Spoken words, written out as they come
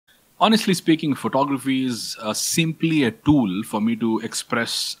Honestly speaking, photography is simply a tool for me to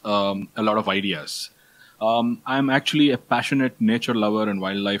express a lot of ideas. I'm actually a passionate nature lover and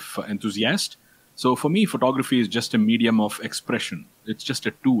wildlife enthusiast. So for me, photography is just a medium of expression. It's just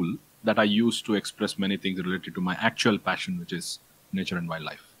a tool that I use to express many things related to my actual passion, which is nature and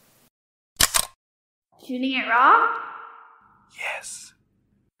wildlife. Shooting it raw? Yes,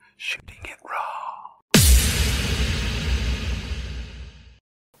 shooting it raw.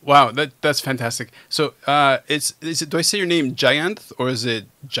 Wow, that's fantastic. So, is it? Do I say your name Jayanth or is it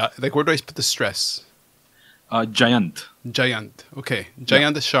like where do I put the stress? Jayanth. Jayanth. Okay,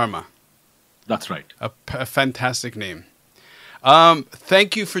 Jayanth Sharma. That's right. A fantastic name.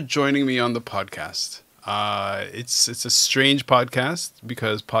 Thank you for joining me on the podcast. It's a strange podcast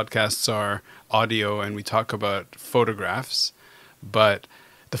because podcasts are audio and we talk about photographs, but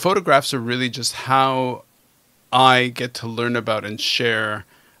the photographs are really just how I get to learn about and share,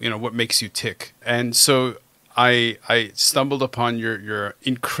 what makes you tick. And so I stumbled upon your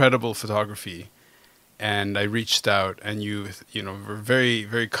incredible photography, and I reached out, and you were very,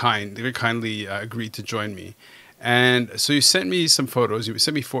 very kindly agreed to join me. And so you sent me some photos. You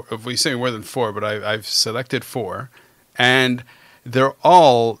sent me four. Well, you sent me more than four, but I've selected four, and they're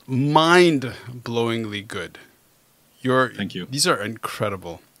all mind-blowingly good. Thank you. These are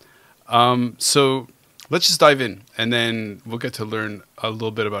incredible. So let's just dive in, and then we'll get to learn a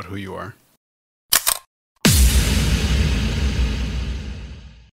little bit about who you are.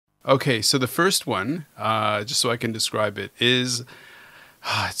 Okay, so the first one, just so I can describe it, is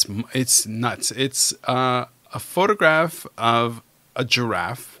it's nuts. It's a photograph of a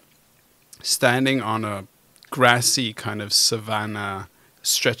giraffe standing on a grassy kind of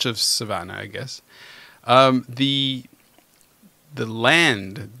stretch of savanna, I guess. The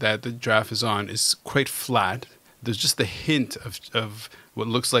land that the giraffe is on is quite flat. There's just a hint of what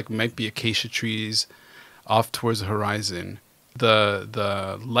looks like might be acacia trees off towards the horizon.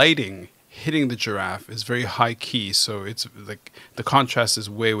 The lighting hitting the giraffe is very high key, so it's like the contrast is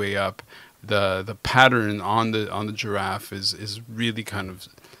way up. The pattern on the giraffe is really kind of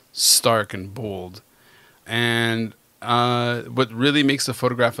stark and bold. And what really makes the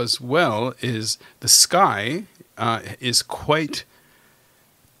photograph as well is the sky is quite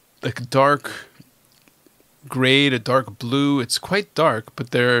like dark gray to dark blue. It's quite dark,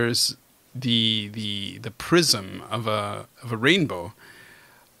 but there's the prism of a rainbow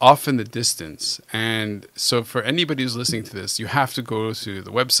off in the distance. And so for anybody who's listening to this, you have to go to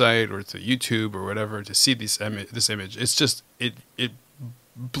the website or to YouTube or whatever to see this image. It's just it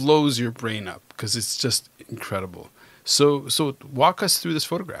blows your brain up because it's just incredible. So walk us through this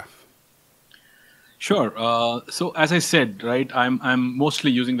photograph. Sure. So as I said, right, I'm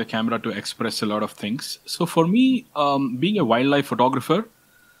mostly using the camera to express a lot of things. So for me, being a wildlife photographer,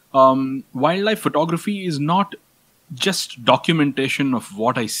 wildlife photography is not just documentation of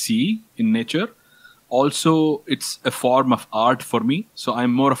what I see in nature. Also, it's a form of art for me. So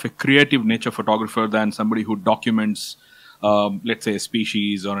I'm more of a creative nature photographer than somebody who documents, let's say, a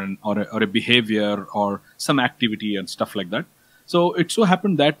species or a behavior or some activity and stuff like that. So it so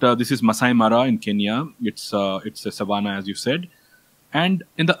happened that this is Masai Mara in Kenya. It's a savanna, as you said. And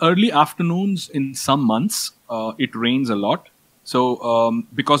in the early afternoons in some months, it rains a lot. So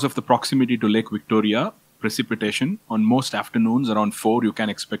because of the proximity to Lake Victoria, precipitation on most afternoons around 4, you can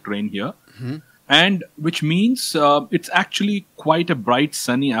expect rain here. Mm-hmm. And which means it's actually quite a bright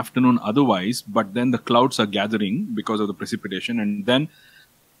sunny afternoon otherwise, but then the clouds are gathering because of the precipitation. And then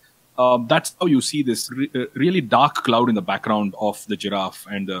that's how you see this really dark cloud in the background of the giraffe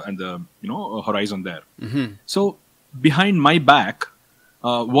and the horizon there. Mm-hmm. So behind my back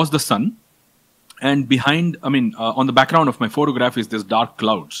was the sun, and behind, on the background of my photograph is this dark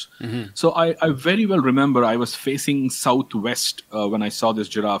clouds. Mm-hmm. So I very well remember I was facing southwest when I saw this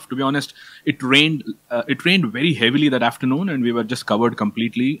giraffe. To be honest, it rained very heavily that afternoon, and we were just covered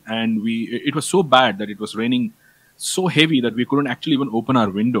completely. And it was so bad that it was raining so heavy that we couldn't actually even open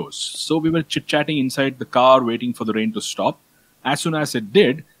our windows. So we were chit-chatting inside the car, waiting for the rain to stop. As soon as it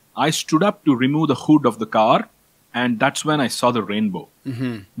did, I stood up to remove the hood of the car, and that's when I saw the rainbow.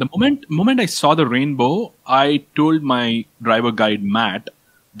 Mm-hmm. The moment I saw the rainbow, I told my driver guide, Matt,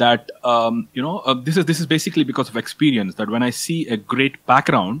 that, this is basically because of experience, that when I see a great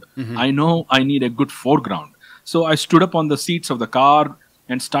background, mm-hmm. I know I need a good foreground. So I stood up on the seats of the car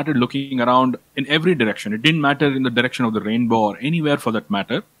and started looking around in every direction. It didn't matter in the direction of the rainbow or anywhere for that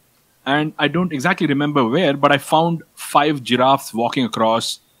matter. And I don't exactly remember where, but I found 5 giraffes walking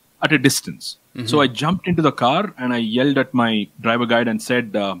across at a distance. Mm-hmm. So I jumped into the car and I yelled at my driver guide and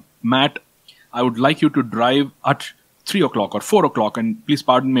said, Matt, I would like you to drive at 3 o'clock or 4 o'clock, and please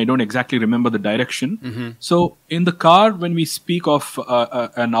pardon me, I don't exactly remember the direction. So in the car, when we speak of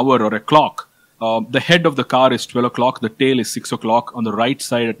an hour or a clock, the head of the car is 12 o'clock, the tail is 6 o'clock, on the right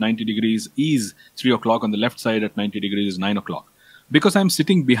side at 90 degrees is 3 o'clock, on the left side at 90 degrees is 9 o'clock. Because I'm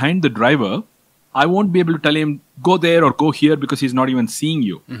sitting behind the driver, I won't be able to tell him, go there or go here, because he's not even seeing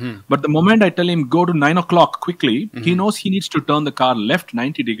you. But the moment I tell him, go to 9 o'clock quickly, he knows he needs to turn the car left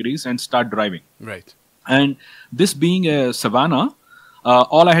 90 degrees and start driving. Right. And this being a savanna,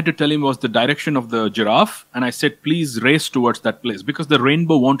 all I had to tell him was the direction of the giraffe. And I said, please race towards that place, because the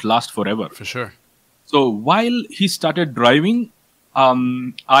rainbow won't last forever. For sure. So while he started driving,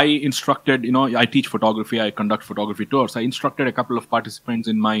 I instructed, I teach photography, I conduct photography tours. I instructed a couple of participants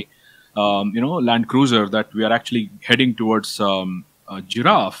in my Land Cruiser that we are actually heading towards a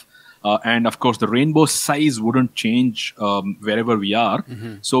giraffe. And of course, the rainbow size wouldn't change wherever we are.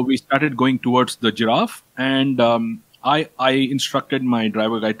 So we started going towards the giraffe, and I instructed my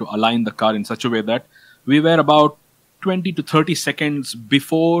driver guy to align the car in such a way that we were about 20 to 30 seconds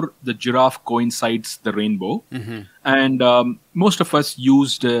before the giraffe coincides the rainbow. And most of us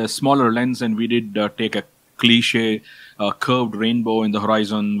used a smaller lens, and we did take a cliche curved rainbow in the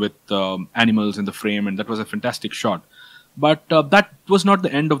horizon with animals in the frame, and that was a fantastic shot. But that was not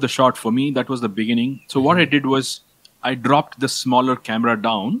the end of the shot for me. That was the beginning. So what I did was I dropped the smaller camera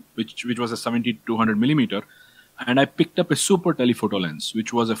down, which was a 70-200 millimeter, and I picked up a super telephoto lens,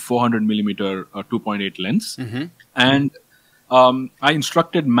 which was a 400 millimeter 2.8 lens. And I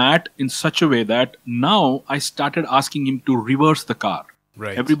instructed Matt in such a way that now I started asking him to reverse the car.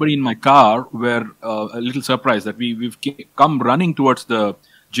 Right. Everybody in my car were a little surprised that we've come running towards the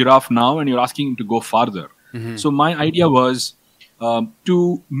giraffe now, and you're asking him to go farther. So my idea was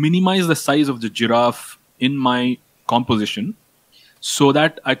to minimize the size of the giraffe in my composition so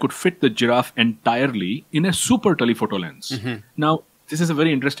that I could fit the giraffe entirely in a super telephoto lens. Now, this is a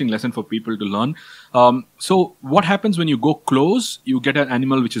very interesting lesson for people to learn. So what happens when you go close, you get an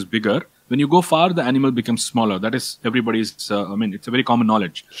animal which is bigger. When you go far, the animal becomes smaller. That is everybody's, it's a very common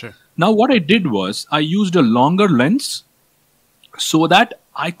knowledge. Sure. Now, what I did was I used a longer lens so that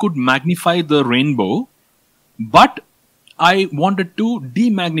I could magnify the rainbow, but I wanted to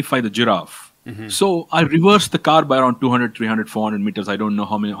demagnify the giraffe. So I reversed the car by around 200, 300, 400 meters. I don't know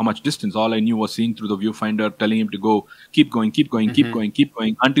how much distance. All I knew was seeing through the viewfinder, telling him to go, keep going, keep going, keep going, keep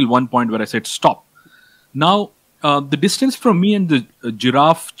going, until one point where I said, stop. Now, the distance from me and the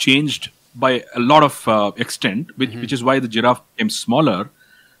giraffe changed by a lot of extent, which is why the giraffe became smaller.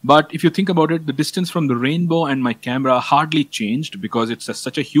 But if you think about it, the distance from the rainbow and my camera hardly changed, because it's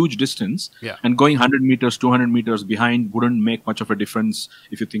such a huge distance. Yeah. And going 100 meters, 200 meters behind wouldn't make much of a difference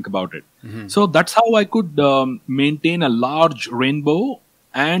if you think about it. So that's how I could maintain a large rainbow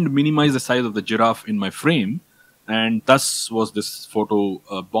and minimize the size of the giraffe in my frame. And thus was this photo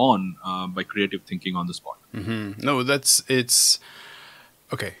born by creative thinking on the spot. No, it's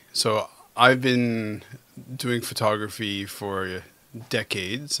okay. So I've been doing photography for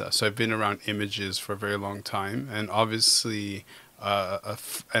decades. So I've been around images for a very long time, and obviously,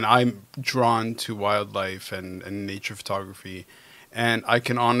 and I'm drawn to wildlife and nature photography. And I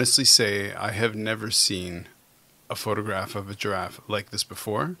can honestly say I have never seen a photograph of a giraffe like this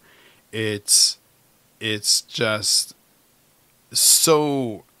before. It's just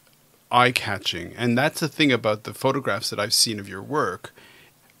so eye-catching, and that's the thing about the photographs that I've seen of your work.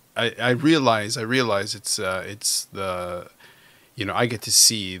 I realize it's the, I get to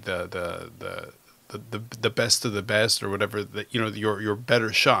see the best of the best, or whatever, your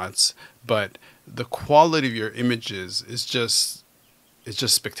better shots, but the quality of your images is just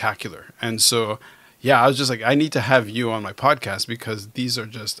spectacular. And so, yeah, I was just like, I need to have you on my podcast, because these are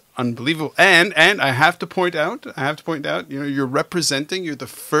just unbelievable. And I have to point out, you're the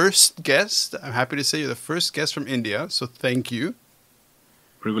first guest. I'm happy to say you're the first guest from India. So thank you.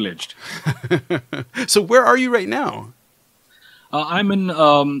 Privileged. So where are you right now? I'm in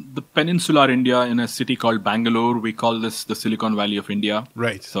the peninsular India, in a city called Bangalore. We call this the Silicon Valley of India.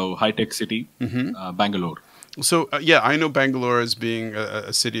 Right. So high-tech city, Bangalore. So I know Bangalore as being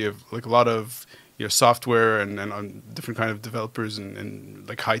a city of like a lot of software and different kind of developers and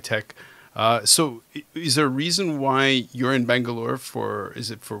like high tech. So is there a reason why you're in Bangalore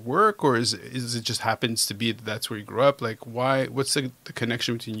is it for work, or is it just happens to be that that's where you grew up? Like why, what's the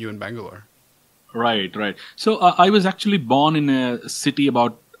connection between you and Bangalore? Right. So I was actually born in a city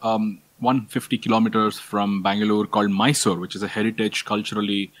about 150 kilometers from Bangalore called Mysore, which is a heritage,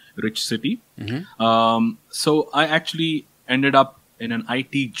 culturally rich city. So I actually ended up in an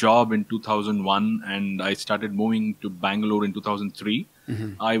IT job in 2001, and I started moving to Bangalore in 2003.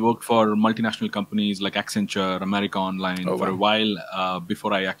 I worked for multinational companies like Accenture, America Online Oh, for a wow. while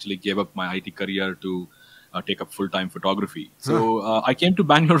before I actually gave up my IT career to take up full-time photography. Huh. So I came to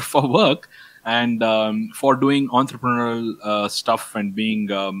Bangalore for work and for doing entrepreneurial stuff and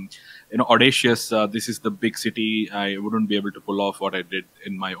being audacious. This is the big city. I wouldn't be able to pull off what I did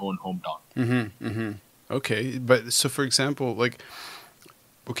in my own hometown. Okay, but so for example, like,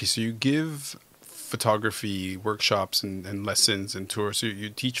 okay, so you give photography workshops and lessons and tours. So you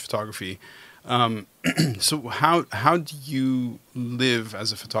teach photography. Um, so how do you live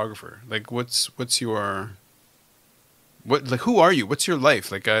as a photographer? Like, what's your what like who are you? What's your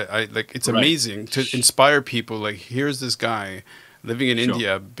life? Like I like it's Right. amazing to inspire people. Like, here's this guy living in Sure.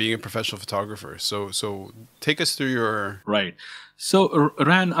 India being a professional photographer. So take us through your Right. So,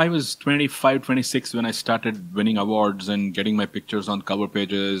 Ran, I was 25, 26 when I started winning awards and getting my pictures on cover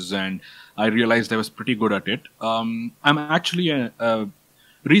pages, and I realized I was pretty good at it. I'm actually a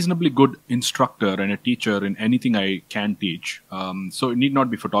reasonably good instructor and a teacher in anything I can teach. So, it need not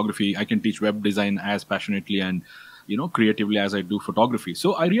be photography. I can teach web design as passionately and creatively as I do photography.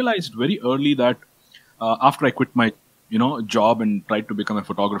 So, I realized very early that after I quit my job and tried to become a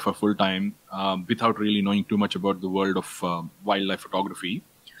photographer full time without really knowing too much about the world of wildlife photography,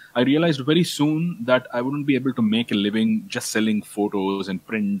 I realized very soon that I wouldn't be able to make a living just selling photos and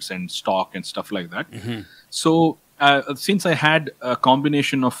prints and stock and stuff like that. So since I had a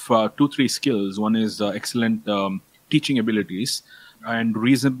combination of two, three skills, one is excellent teaching abilities and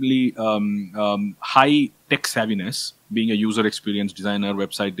reasonably high tech savviness, being a user experience designer,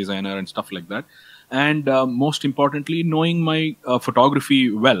 website designer, and stuff like that. And most importantly, knowing my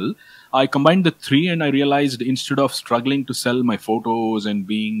photography well, I combined the three and I realized instead of struggling to sell my photos and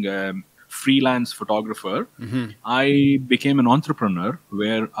being a freelance photographer, I became an entrepreneur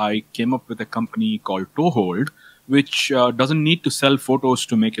where I came up with a company called Toehold, which doesn't need to sell photos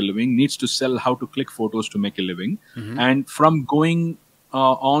to make a living, needs to sell how to click photos to make a living. And from going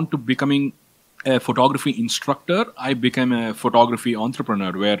on to becoming a photography instructor, I became a photography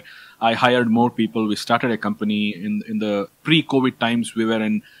entrepreneur where I hired more people. We started a company in the pre-COVID times. We were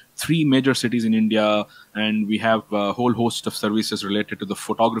in 3 major cities in India, and we have a whole host of services related to the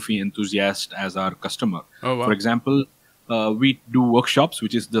photography enthusiast as our customer. Oh, wow. For example, we do workshops,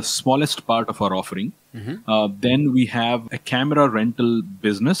 which is the smallest part of our offering. Then we have a camera rental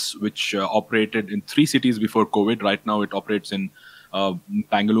business, which operated in 3 cities before COVID. Right now, it operates in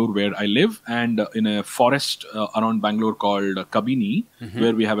Bangalore, where I live, and in a forest around Bangalore called Kabini,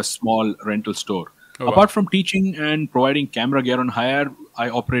 where we have a small rental store. Oh, wow. Apart from teaching and providing camera gear on hire, I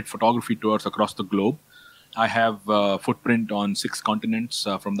operate photography tours across the globe. I have a footprint on 6 continents,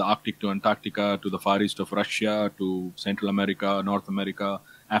 from the Arctic to Antarctica to the far east of Russia to Central America, North America,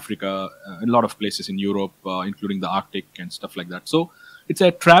 Africa, a lot of places in Europe, including the Arctic and stuff like that. So it's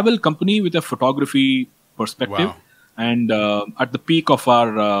a travel company with a photography perspective. Wow. And at the peak of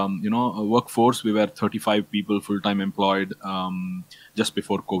our workforce, we were 35 people full-time employed just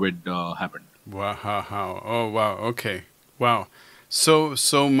before COVID happened. Wow. Oh, wow. Okay. Wow.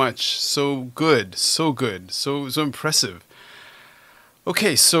 So much. So good. So good. So impressive.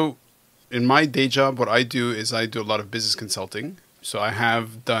 Okay. So in my day job, what I do is I do a lot of business consulting. So I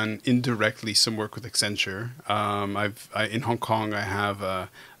have done indirectly some work with Accenture. In Hong Kong, I have a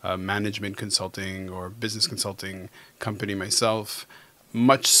management consulting or business consulting company myself,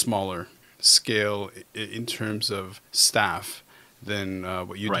 much smaller scale in terms of staff than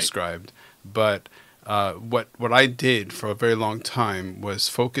what you Right. described. But what I did for a very long time was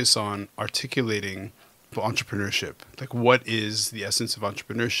focus on articulating entrepreneurship. Like, what is the essence of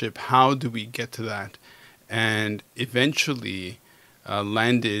entrepreneurship? How do we get to that? And eventually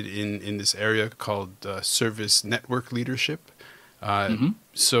landed in this area called service network leadership.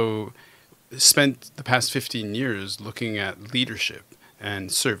 So spent the past 15 years looking at leadership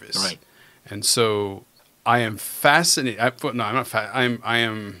and service. Right. And so I am fascinated. No, I'm not. I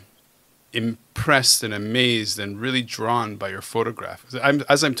am impressed and amazed and really drawn by your photograph.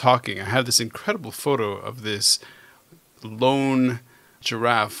 As I'm talking, I have this incredible photo of this lone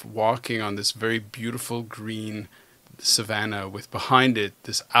giraffe walking on this very beautiful green savanna with behind it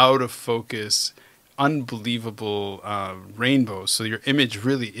this out of focus, unbelievable rainbow. So your image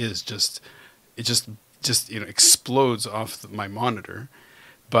really is just explodes off my monitor.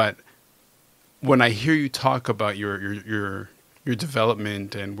 But when I hear you talk about your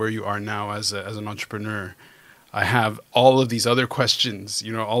development and where you are now as an entrepreneur, I have all of these other questions,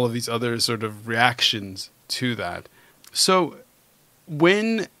 all of these other sort of reactions to that. So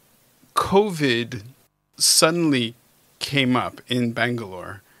when COVID suddenly came up in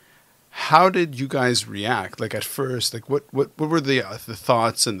Bangalore, how did you guys react? Like at first, like what were the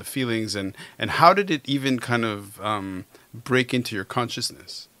thoughts and the feelings, and how did it even kind of break into your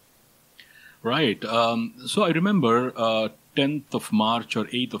consciousness? Right. So I remember 10th of March or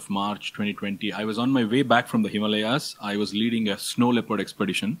 8th of March 2020, I was on my way back from the Himalayas. I was leading a snow leopard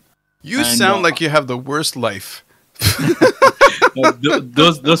expedition. You And sound like you have the worst life.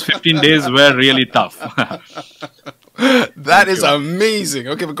 those 15 days were really tough. That is amazing.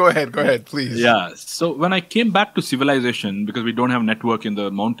 Okay, but go ahead, please. Yeah. So when I came back to civilization, because we don't have network in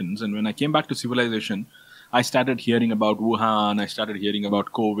the mountains, and when I came back to civilization, I started hearing about Wuhan, I started hearing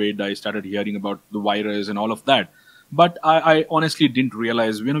about COVID, I started hearing about the virus and all of that. But I honestly didn't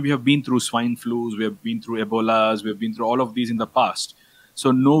realize, we have been through swine flus, we have been through Ebolas, we have been through all of these in the past.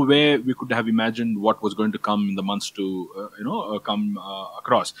 So no way we could have imagined what was going to come in the months to, come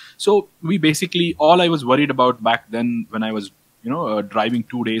across. So we basically, all I was worried about back then when I was, driving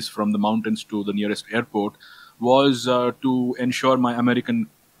 2 days from the mountains to the nearest airport was to ensure my American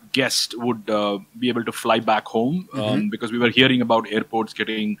guest would be able to fly back home, because we were hearing about airports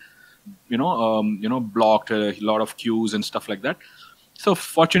getting, blocked, a lot of queues and stuff like that. So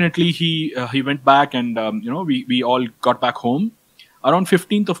fortunately, he went back, and we all got back home. Around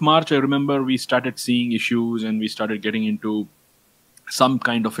 15th of March, I remember we started seeing issues and we started getting into some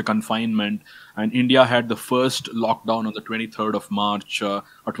kind of a confinement. And India had the first lockdown on the 23rd of March or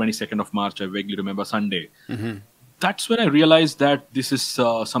 22nd of March. I vaguely remember, Sunday. That's when I realized that this is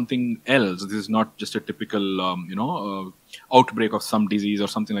something else. This is not just a typical, outbreak of some disease or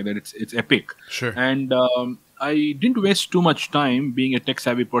something like that. It's epic. Sure. And I didn't waste too much time. Being a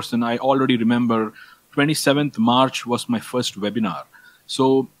tech-savvy person, I already remember 27th March was my first webinar.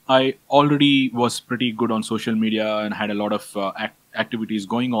 So I already was pretty good on social media and had a lot of activities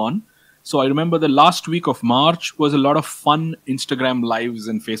going on. So I remember the last week of March was a lot of fun Instagram lives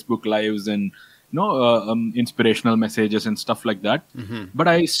and Facebook lives and inspirational messages and stuff like that. But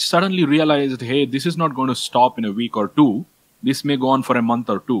I suddenly realized, hey, this is not going to stop in a week or two. This may go on for a month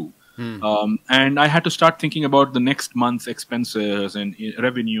or two. And I had to start thinking about the next month's expenses and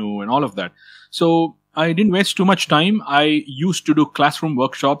revenue and all of that. So I didn't waste too much time. I used to do classroom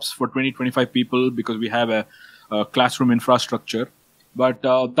workshops for 20-25 people because we have a classroom infrastructure. But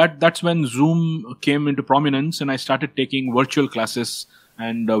that's when Zoom came into prominence, and I started taking virtual classes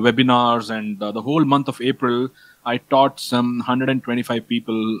and webinars. And the whole month of April, I taught some 125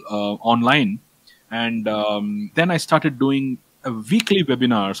 people online. And then I started doing weekly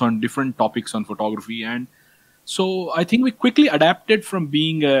webinars on different topics on photography. And so I think we quickly adapted from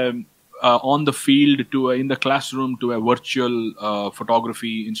being on the field to in the classroom to a virtual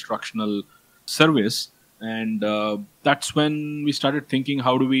photography instructional service. And that's when we started thinking,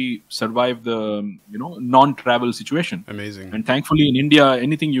 how do we survive the non-travel situation? Amazing. And thankfully in India,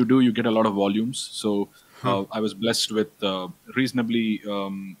 anything you do, you get a lot of volumes. So I was blessed with reasonably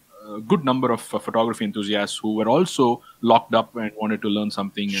good number of photography enthusiasts who were also locked up and wanted to learn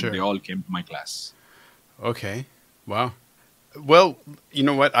something, Sure. and they all came to my class. Okay. Wow. Well, you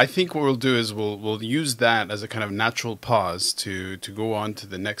know what? I think what we'll do is we'll use that as a kind of natural pause to go on to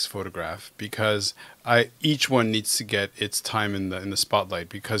the next photograph, because each one needs to get its time in the spotlight,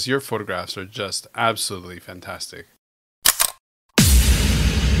 because your photographs are just absolutely fantastic.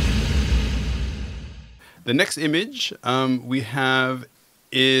 The next image we have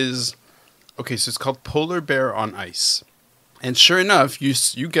is, okay, so it's called Polar Bear on Ice. And sure enough,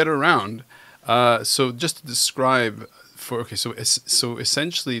 you get around. So just to describe, so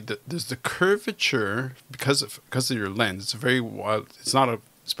essentially there's the curvature because of your lens. It's a very wide. It's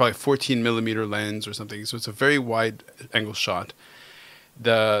probably a 14 millimeter lens or something. So it's a very wide angle shot.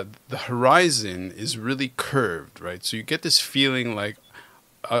 The horizon is really curved, right? So you get this feeling like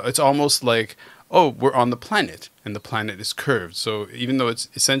it's almost like, oh, we're on the planet, and the planet is curved. So even though it's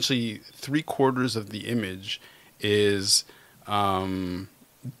essentially 3/4 of the image is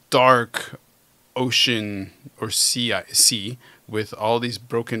dark ocean or sea with all these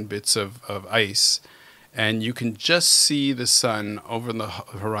broken bits of ice, and you can just see the sun over the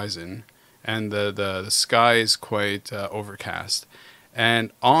horizon, and the sky is quite overcast.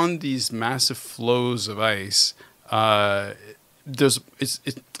 And on these massive flows of ice,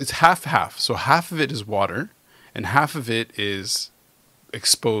 it's half. So half of it is water, and half of it is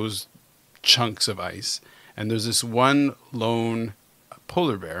exposed chunks of ice. And there's this one lone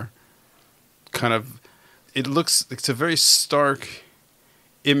polar bear. It's a very stark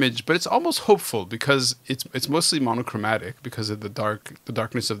image, but it's almost hopeful because it's mostly monochromatic because of the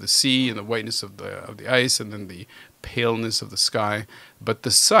darkness of the sea and the whiteness of the ice, and then the paleness of the sky. But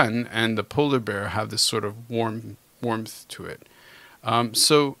the sun and the polar bear have this sort of warmth to it.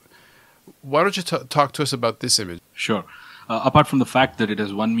 So Why don't you talk to us about this image? Sure. Apart from the fact that it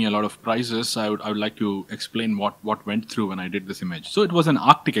has won me a lot of prizes, I would like to explain what went through when I did this image. So it was an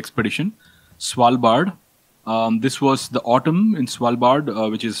Arctic expedition, Svalbard. This was the autumn in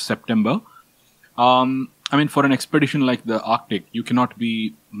Svalbard, which is September. I mean, for an expedition like the Arctic, you cannot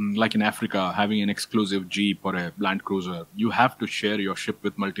be like in Africa having an exclusive jeep or a Land Cruiser. You have to share your ship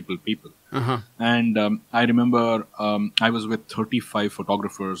with multiple people. And I remember I was with 35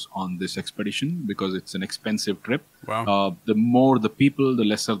 photographers on this expedition because it's an expensive trip. Wow. The more the people, the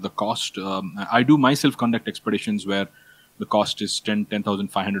lesser the cost. I do myself conduct expeditions where the cost is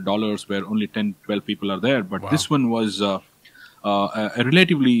 $10,500, where only 10, 12 people are there. But this one was a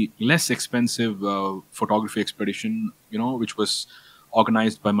relatively less expensive photography expedition, which was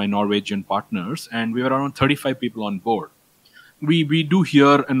organized by my Norwegian partners, and we were around 35 people on board. We do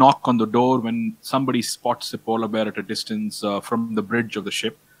hear a knock on the door when somebody spots a polar bear at a distance from the bridge of the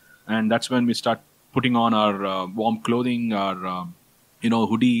ship, and that's when we start putting on our warm clothing, our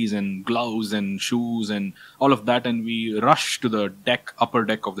hoodies and gloves and shoes and all of that, and we rush to the upper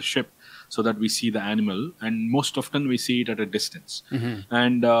deck of the ship so that we see the animal, and most often we see it at a distance.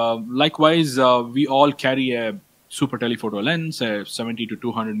 And likewise, we all carry a super telephoto lens, a 70 to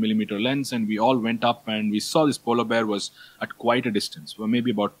 200 millimeter lens, and we all went up and we saw this polar bear was at quite a distance,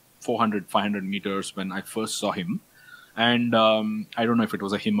 maybe about 400, 500 meters when I first saw him. And I don't know if it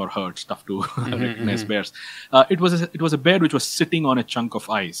was a him or her. It's tough to recognize bears. It was a bear which was sitting on a chunk of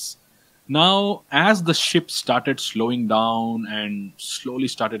ice. Now, as the ship started slowing down and slowly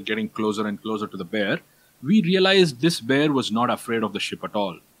started getting closer and closer to the bear, we realized this bear was not afraid of the ship at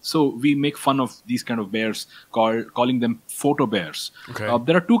all. So we make fun of these kind of bears, calling them photo bears. Okay.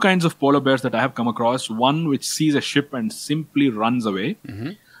 There are two kinds of polar bears that I have come across. One which sees a ship and simply runs away.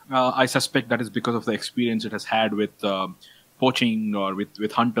 I suspect that is because of the experience it has had with poaching or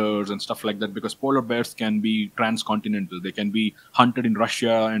with hunters and stuff like that, because polar bears can be transcontinental. They can be hunted in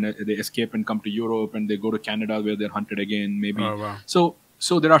Russia and they escape and come to Europe, and they go to Canada where they're hunted again, maybe. Oh, wow.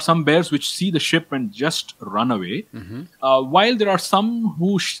 So there are some bears which see the ship and just run away, while there are some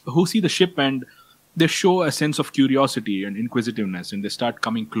who see the ship and they show a sense of curiosity and inquisitiveness, and they start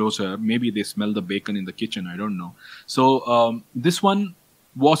coming closer. Maybe they smell the bacon in the kitchen. I don't know. So this one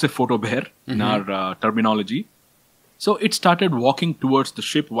was a photo bear in our terminology. So it started walking towards the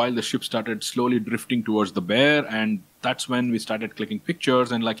ship while the ship started slowly drifting towards the bear, and that's when we started clicking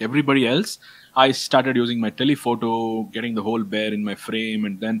pictures. And like everybody else, I started using my telephoto, getting the whole bear in my frame.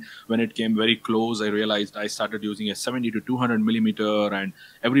 And then when it came very close, I realized I started using a 70 to 200 millimeter, and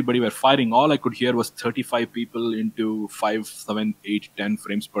everybody were firing. All I could hear was 35 people into 5, 7, 8, 10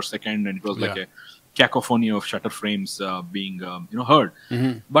 frames per second, and it was like a cacophony of shutter frames being heard.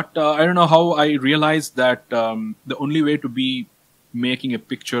 But I don't know how I realized that the only way to be making a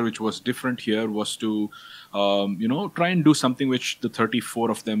picture which was different here was to try and do something which the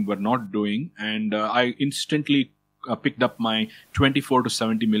 34 of them were not doing. And I instantly picked up my 24 to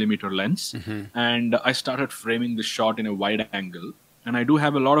 70 millimeter lens, and I started framing the shot in a wide angle. And I do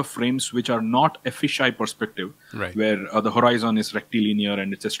have a lot of frames which are not a fisheye perspective, where the horizon is rectilinear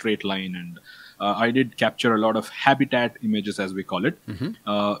and it's a straight line. And I did capture a lot of habitat images, as we call it.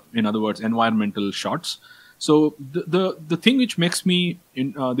 In other words, environmental shots. So the thing which makes me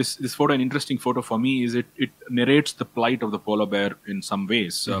this photo an interesting photo for me is it narrates the plight of the polar bear in some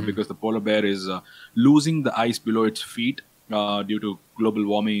ways, because the polar bear is losing the ice below its feet due to global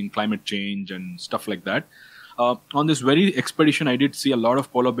warming, climate change, and stuff like that. On this very expedition, I did see a lot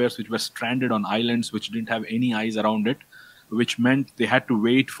of polar bears which were stranded on islands which didn't have any ice around it, which meant they had to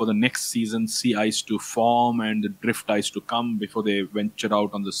wait for the next season sea ice to form and the drift ice to come before they ventured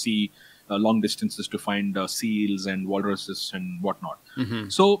out on the sea long distances to find seals and walruses and whatnot.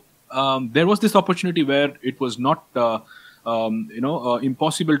 So there was this opportunity where it was not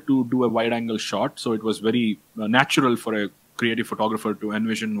impossible to do a wide angle shot. So it was very natural for a creative photographer to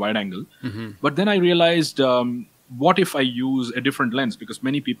envision wide angle. But then I realized, what if I use a different lens? Because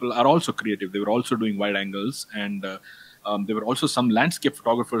many people are also creative. They were also doing wide angles, and there were also some landscape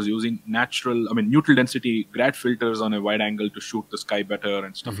photographers using neutral density grad filters on a wide angle to shoot the sky better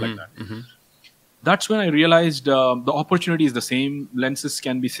and stuff like that. That's when I realized the opportunity is the same. Lenses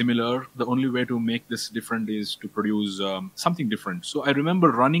can be similar. The only way to make this different is to produce something different. So I remember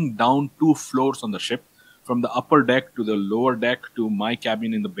running down 2 floors on the ship, from the upper deck to the lower deck to my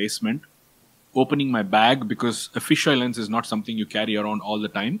cabin in the basement, opening my bag, because a fisheye lens is not something you carry around all the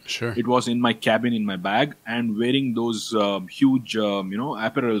time. It was in my cabin in my bag, and wearing those huge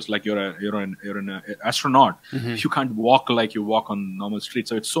apparels like you're an astronaut. You can't walk like you walk on normal streets,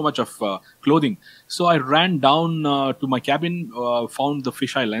 so it's so much of clothing. So I ran down to my cabin, found the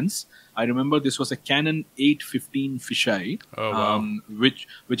fisheye lens, I remember this was a Canon 815 fisheye, Oh, wow.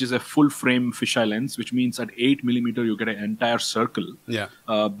 which is a full frame fisheye lens, which means at 8 millimeter you get an entire circle. Yeah.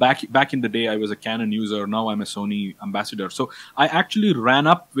 Back in the day, I was a Canon user. Now I'm a Sony ambassador. So I actually ran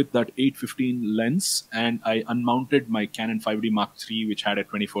up with that 815 lens, and I unmounted my Canon 5D Mark III, which had a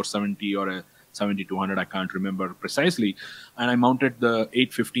 2470 or a 7200. I can't remember precisely, and I mounted the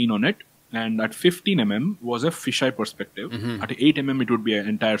 815 on it. And at 15 was a fisheye perspective. At 8 it would be an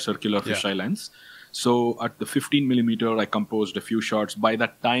entire circular fisheye lens. So at the 15 millimeter, I composed a few shots. By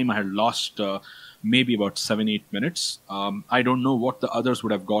that time, I had lost maybe about 7-8 minutes. I don't know what the others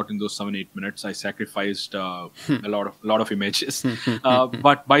would have got in those 7-8 minutes. I sacrificed a lot of images.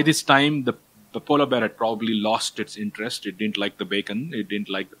 But by this time, the polar bear had probably lost its interest. It didn't like the bacon. It didn't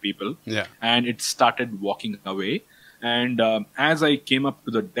like the people. Yeah. And it started walking away. And as I came up to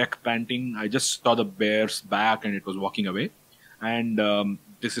the deck panting, I just saw the bear's back and it was walking away. And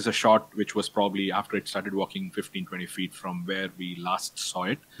this is a shot which was probably after it started walking 15, 20 feet from where we last saw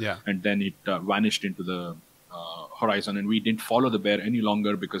it. Yeah. And then it vanished into the horizon. And we didn't follow the bear any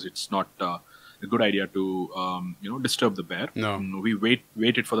longer because it's not a good idea to disturb the bear. No. We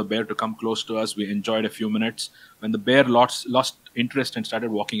waited for the bear to come close to us. We enjoyed a few minutes. When the bear lost interest and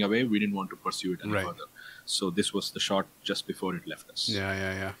started walking away, we didn't want to pursue it any further. So this was the shot just before it left us.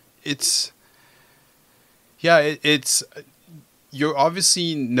 Yeah. It's you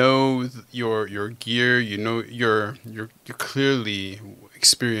obviously know your gear. You know you're clearly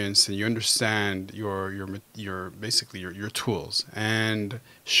experienced, and you understand your basically your tools. And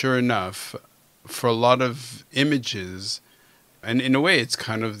sure enough, for a lot of images, and in a way, it's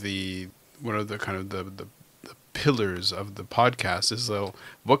kind of one of the pillars of the podcast is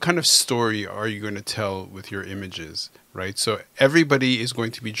what kind of story are you going to tell with your images, right? So everybody is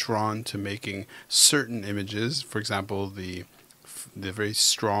going to be drawn to making certain images. For example, the very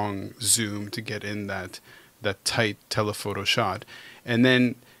strong zoom to get in that tight telephoto shot, and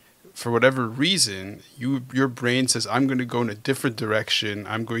then for whatever reason, your brain says, I'm going to go in a different direction.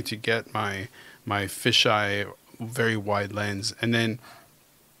 I'm going to get my fisheye very wide lens, and then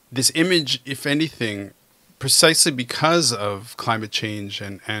this image, if anything, precisely because of climate change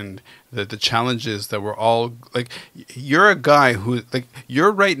and the challenges that we're all like, you're a guy who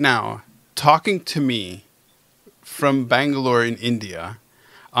you're right now talking to me from Bangalore in India.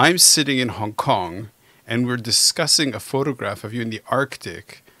 I'm sitting in Hong Kong and we're discussing a photograph of you in the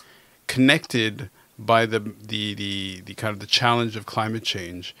Arctic, connected by the kind of the challenge of climate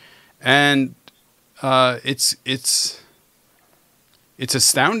change. And it's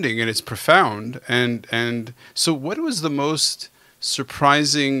astounding and it's profound. And so what was the most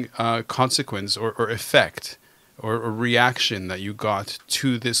surprising consequence or effect or reaction that you got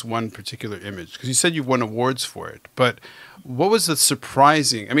to this one particular image? Because you said you won awards for it, but what was the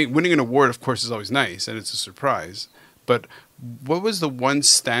surprising? I mean, winning an award, of course, is always nice and it's a surprise, but what was the one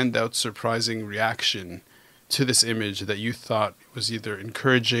standout surprising reaction to this image that you thought was either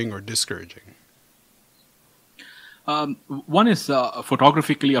encouraging or discouraging? One is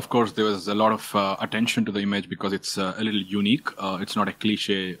photographically, of course, there was a lot of attention to the image because it's a little unique. It's not a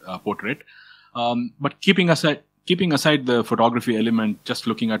cliche portrait. But keeping aside the photography element, just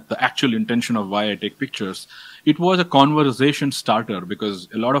looking at the actual intention of why I take pictures, it was a conversation starter because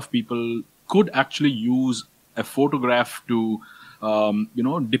a lot of people could actually use a photograph to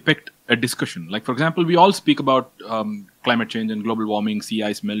depict a discussion. Like, for example, we all speak about climate change and global warming, sea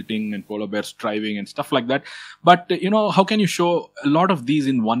ice melting and polar bears thriving and stuff like that. But, how can you show a lot of these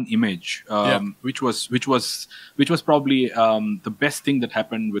in one image, which was probably the best thing that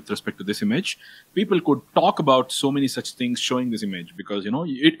happened with respect to this image. People could talk about so many such things showing this image because,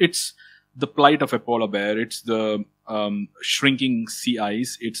 it's the plight of a polar bear. It's the shrinking sea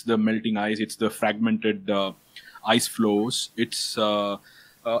ice. It's the melting ice. It's the fragmented ice flows. It's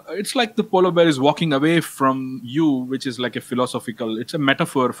like the polar bear is walking away from you, which is like a philosophical, it's a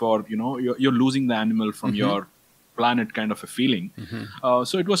metaphor for, you're losing the animal from your planet kind of a feeling.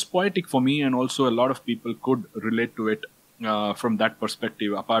 So it was poetic for me, and also a lot of people could relate to it from that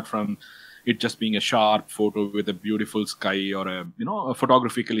perspective, apart from it just being a sharp photo with a beautiful sky or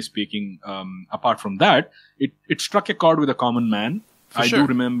photographically speaking. Apart from that, it struck a chord with a common man. I do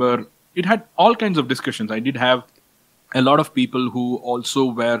remember it had all kinds of discussions. I did have a lot of people who also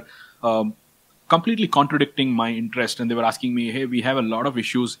were completely contradicting my interest, and they were asking me, hey, we have a lot of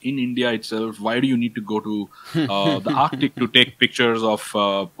issues in India itself. Why do you need to go to the Arctic to take pictures of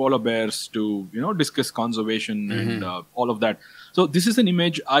polar bears to, discuss conservation and all of that? So this is an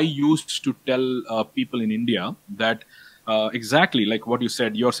image I used to tell people in India that exactly like what you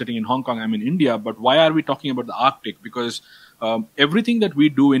said, you're sitting in Hong Kong, I'm in India, but why are we talking about the Arctic? Because everything that we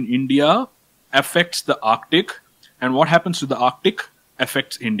do in India affects the Arctic, and what happens to the Arctic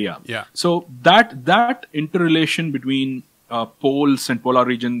affects India. Yeah. So that interrelation between poles and polar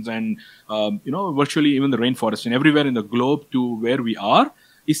regions and virtually even the rainforest and everywhere in the globe to where we are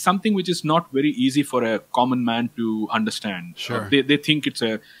is something which is not very easy for a common man to understand. Sure. They think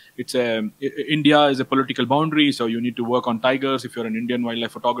India is a political boundary, so you need to work on tigers if you're an Indian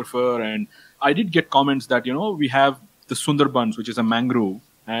wildlife photographer. And I did get comments that we have the Sundarbans, which is a mangrove,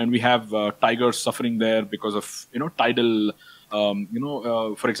 and we have tigers suffering there because of tidal,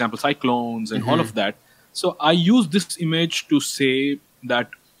 for example, cyclones and all of that. So I use this image to say that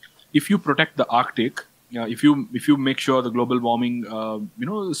if you protect the Arctic, if you make sure the global warming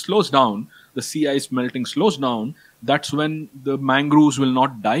slows down, the sea ice melting slows down, that's when the mangroves will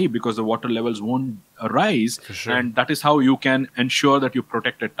not die because the water levels won't rise. For sure. And that is how you can ensure that you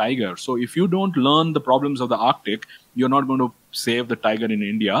protect a tiger. So if you don't learn the problems of the Arctic, you're not going to save the tiger in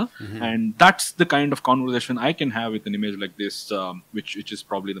India. And that's the kind of conversation I can have with an image like this, which is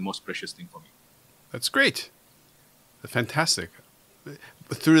probably the most precious thing for me. That's great. Fantastic.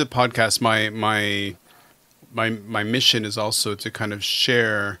 Through the podcast, my mission is also to kind of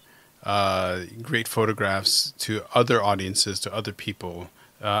share great photographs to other audiences, to other people,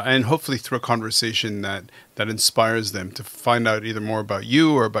 and hopefully through a conversation that inspires them to find out either more about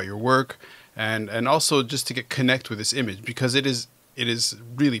you or about your work, and also just to connect with this image, because it is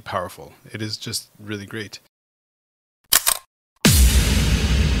really powerful. It is just really great.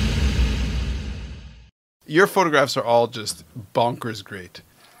 Your photographs are all just bonkers great.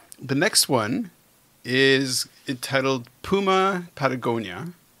 The next one is entitled Puma Patagonia,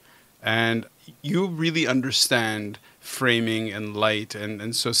 and you really understand framing and light,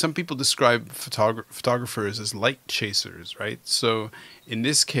 and so some people describe photographers as light chasers, right? So in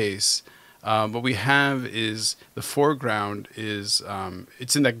this case, what we have is the foreground is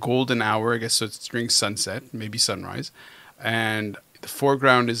it's in that golden hour, I guess, so it's during sunset, maybe sunrise, and the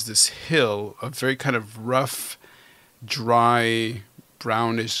foreground is this hill of very kind of rough, dry,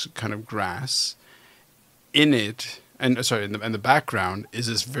 brownish kind of grass. In it, and the background is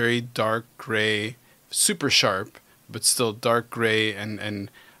this very dark gray, super sharp, but still dark gray,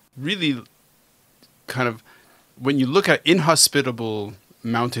 and really kind of, when you look at inhospitable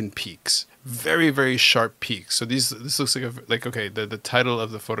mountain peaks, very, very sharp peaks. So this looks like the title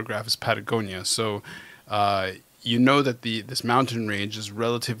of the photograph is Patagonia. So you know that this mountain range is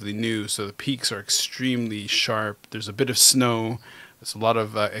relatively new, so the peaks are extremely sharp. There's a bit of snow. There's a lot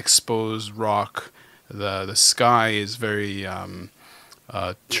of exposed rock. The sky is very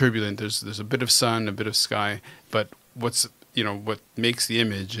turbulent. There's a bit of sun, a bit of sky, but what makes the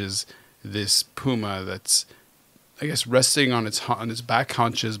image is this puma that's, I guess, resting on its back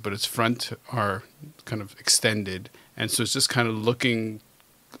haunches, but its front are kind of extended, and so it's just kind of looking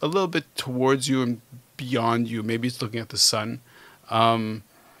a little bit towards you and beyond you. Maybe it's looking at the sun, and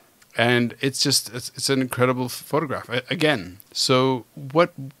it's an incredible photograph again. So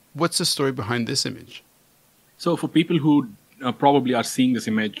what's the story behind this image? So for people who probably are seeing this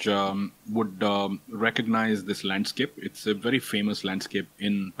image would recognize this landscape. It's a very famous landscape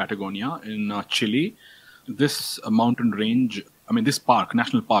in Patagonia, in Chile. This mountain range, this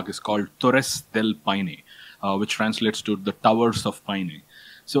national park is called Torres del Paine, which translates to the Towers of Paine.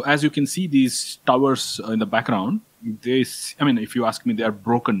 So as you can see these towers in the background, if you ask me, they are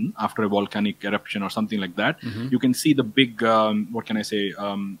broken after a volcanic eruption or something like that. You can see the big,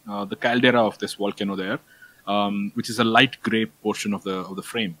 the caldera of this volcano there, which is a light gray portion of the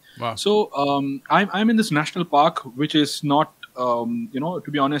frame. Wow. So I'm in this national park, which is not, to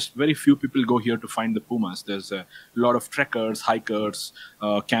be honest, very few people go here to find the pumas. There's a lot of trekkers, hikers,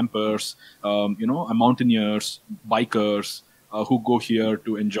 campers, mountaineers, bikers, who go here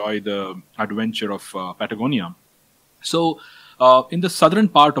to enjoy the adventure of Patagonia. So in the southern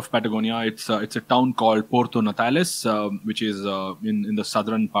part of Patagonia, it's a town called Puerto Natales, which is in the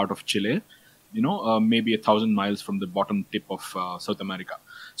southern part of Chile, maybe 1,000 miles from the bottom tip of South America.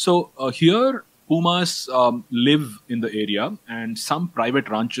 So here, pumas live in the area, and some private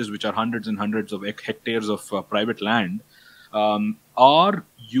ranches, which are hundreds and hundreds of hectares of private land, are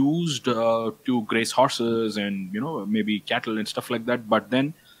used to graze horses and maybe cattle and stuff like that. But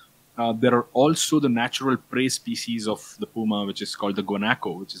then there are also the natural prey species of the puma, which is called the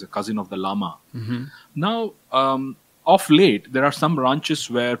guanaco, which is a cousin of the llama. Now, of late, there are some ranches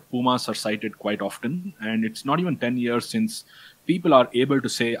where pumas are sighted quite often, and it's not even 10 years since people are able to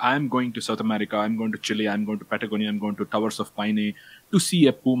say, I'm going to South America, I'm going to Chile, I'm going to Patagonia, I'm going to Towers of Paine to see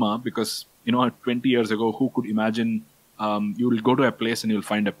a puma, because 20 years ago, who could imagine you will go to a place and you'll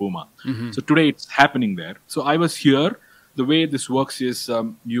find a puma. So today it's happening there. So I was here the way this works is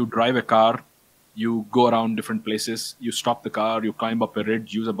you drive a car, you go around different places, you stop the car, you climb up a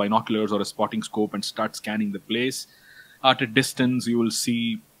ridge, use a binoculars or a spotting scope and start scanning the place. At a distance, you will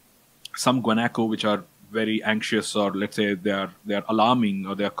see some guanaco which are very anxious, or let's say they are alarming,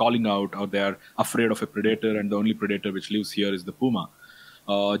 or they are calling out, or they are afraid of a predator, and the only predator which lives here is the puma.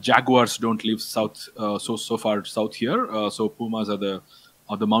 Jaguars don't live south so far south here, so pumas are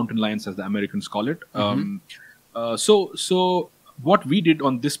the mountain lions, as the Americans call it. So what we did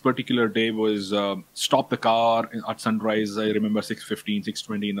on this particular day was stop the car at sunrise. I remember 6:15,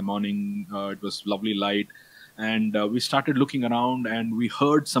 6:20 in the morning. It was lovely light. And we started looking around, and we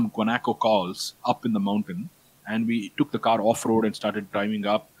heard some guanaco calls up in the mountain. And we took the car off-road and started driving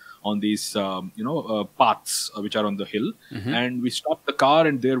up on these, paths which are on the hill. And we stopped the car,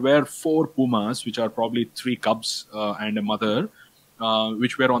 and there were 4 pumas, which are probably 3 cubs and a mother,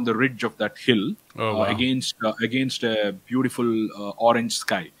 which were on the ridge of that hill against a beautiful orange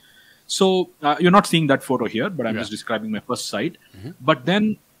sky. So you're not seeing that photo here, but I'm just describing my first sight. But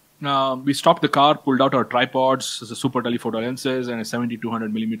then we stopped the car, pulled out our tripods, the super telephoto lenses, and a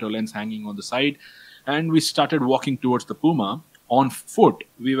 70-200 millimeter lens hanging on the side. And we started walking towards the puma. On foot,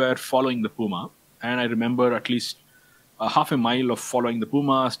 we were following the puma. And I remember at least half a mile of following the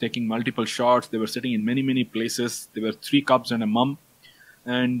pumas, taking multiple shots. They were sitting in many, many places. There were 3 cubs and a mum.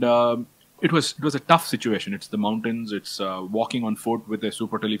 And it was a tough situation. It's the mountains. It's walking on foot with a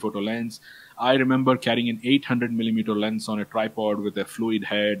super telephoto lens. I remember carrying an 800 millimeter lens on a tripod with a fluid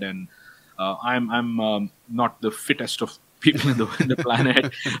head, and I'm not the fittest of people in the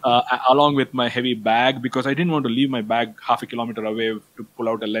planet, along with my heavy bag, because I didn't want to leave my bag half a kilometer away to pull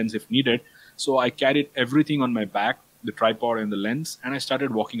out a lens if needed. So I carried everything on my back, the tripod and the lens, and I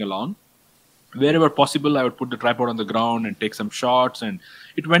started walking along. Wherever possible, I would put the tripod on the ground and take some shots. And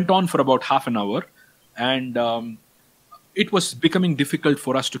it went on for about half an hour. And it was becoming difficult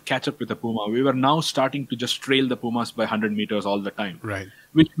for us to catch up with the puma. We were now starting to just trail the pumas by 100 meters all the time. Right.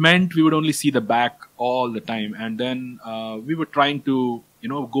 Which meant we would only see the back all the time. And then we were trying to,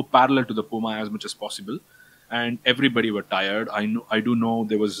 go parallel to the puma as much as possible. And everybody were tired. I do know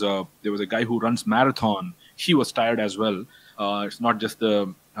there was a guy who runs marathon. He was tired as well. It's not just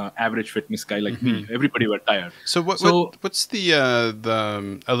the average fitness guy like me. Everybody were tired. So what's the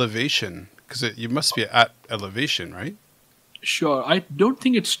elevation? Because you must be at elevation, right? Sure. I don't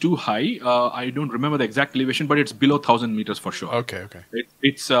think it's too high. I don't remember the exact elevation, but it's below 1,000 meters for sure. Okay.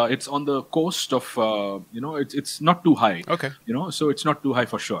 It's on the coast of it's not too high. Okay. So it's not too high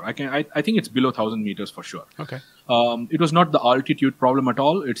for sure. I think it's below 1,000 meters for sure. Okay. It was not the altitude problem at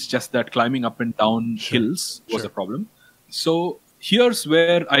all. It's just that climbing up and down hills was a problem. So here's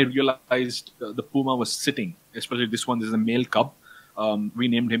where I realized the puma was sitting. Especially this one. This is a male cub. We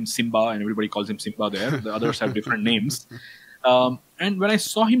named him Simba, and everybody calls him Simba there. The others have different names. And when I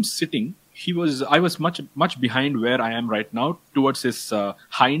saw him sitting, I was much behind where I am right now, towards his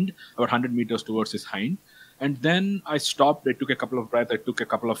hind, about 100 meters towards his hind. And then I stopped. I took a couple of breaths. I took a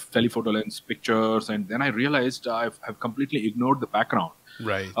couple of telephoto lens pictures, and then I realized I've completely ignored the background,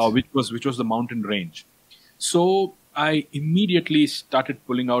 right? Which was the mountain range. So I immediately started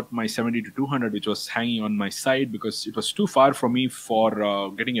pulling out my 70-200, which was hanging on my side, because it was too far from me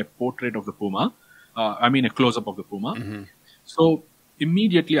for getting a portrait of the puma. A close-up of the puma. So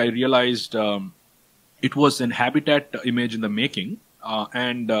immediately I realized it was an habitat image in the making.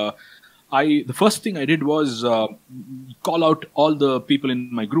 The first thing I did was call out all the people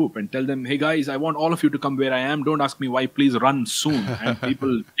in my group and tell them, hey guys, I want all of you to come where I am. Don't ask me why, please run soon. And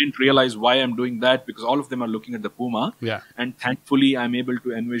people didn't realize why I'm doing that, because all of them are looking at the puma. Yeah. And thankfully I'm able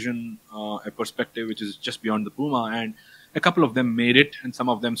to envision a perspective which is just beyond the puma. And a couple of them made it, and some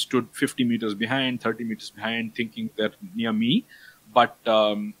of them stood 50 meters behind, 30 meters behind, thinking they're near me. But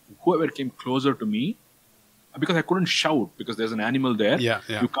whoever came closer to me, because I couldn't shout because there's an animal there. Yeah.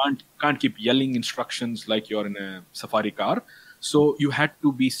 You can't keep yelling instructions like you're in a safari car. So you had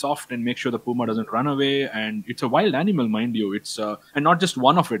to be soft and make sure the puma doesn't run away. And it's a wild animal, mind you. It's and not just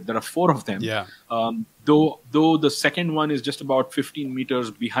one of it. There are 4 of them. Yeah. Though the second one is just about 15 meters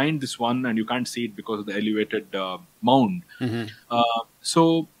behind this one, and you can't see it because of the elevated mound.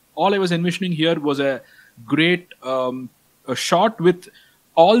 So all I was envisioning here was a great a shot with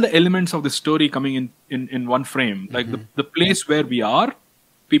all the elements of the story coming in one frame. Like the place where we are.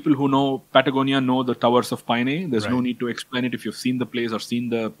 People who know Patagonia know the Towers of Paine. There's no need to explain it if you've seen the place or seen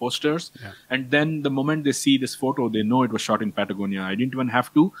the posters. Yeah. And then the moment they see this photo, they know it was shot in Patagonia. I didn't even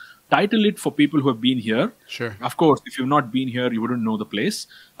have to title it for people who have been here. Sure. Of course, if you've not been here, you wouldn't know the place.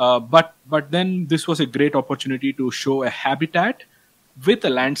 But then this was a great opportunity to show a habitat with a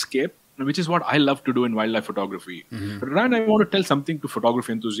landscape. which is what I love to do in wildlife photography. Ryan, I want to tell something to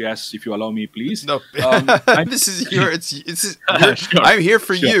photography enthusiasts, if you allow me, please. No, I, this is your. It's your. sure, I'm here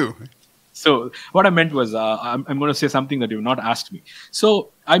for sure. you. So what I meant was, I'm going to say something that you've not asked me.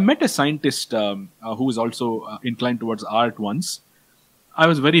 So I met a scientist who was also inclined towards art once. I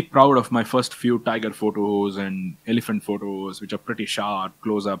was very proud of my first few tiger photos and elephant photos, which are pretty sharp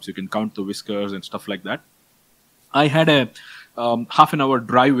close-ups. You can count the whiskers and stuff like that. I had a half an hour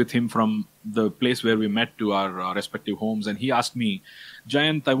drive with him from the place where we met to our respective homes, and he asked me,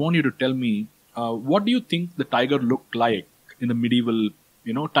 Jayanth, I want you to tell me, what do you think the tiger looked like in the medieval,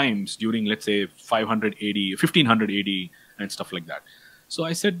 times during, let's say, 500 AD, 1500 AD, and stuff like that. So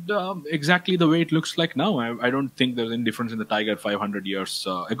I said, exactly the way it looks like now. I don't think there's any difference in the tiger 500 years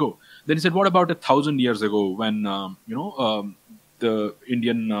ago. Then he said, what about 1,000 years ago when, the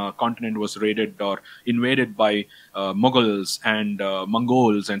Indian continent was raided or invaded by Mughals and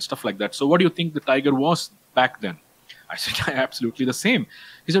Mongols and stuff like that. So what do you think the tiger was back then? I said, absolutely the same.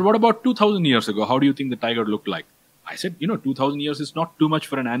 He said, what about 2,000 years ago? How do you think the tiger looked like? I said, 2,000 years is not too much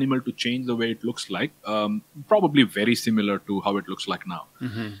for an animal to change the way it looks like. Probably very similar to how it looks like now.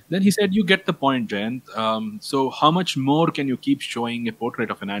 Then he said, you get the point, Jayanth. So how much more can you keep showing a portrait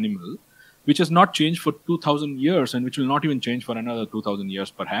of an animal which has not changed for 2,000 years and which will not even change for another 2,000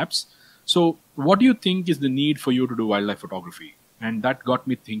 years perhaps? So what do you think is the need for you to do wildlife photography? And that got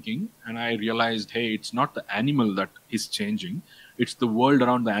me thinking, and I realized, hey, it's not the animal that is changing. It's the world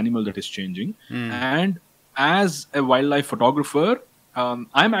around the animal that is changing. And as a wildlife photographer,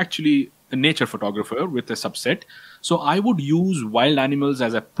 I'm actually a nature photographer with a subset. So I would use wild animals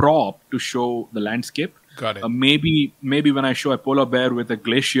as a prop to show the landscape. Got it. Maybe when I show a polar bear with a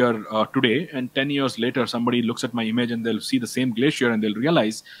glacier today, and 10 years later, somebody looks at my image and they'll see the same glacier and they'll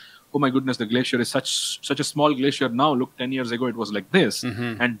realize, oh my goodness, the glacier is such a small glacier now. Look, 10 years ago, it was like this.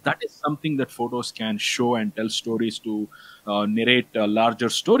 And that is something that photos can show and tell stories to narrate larger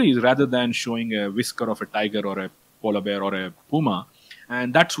stories rather than showing a whisker of a tiger or a polar bear or a puma.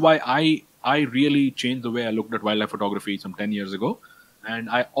 And that's why I really changed the way I looked at wildlife photography some 10 years ago.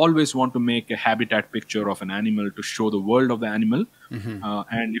 And I always want to make a habitat picture of an animal to show the world of the animal.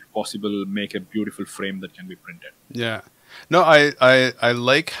 And if possible, make a beautiful frame that can be printed. Yeah. No, I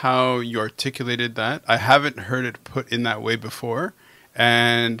like how you articulated that. I haven't heard it put in that way before.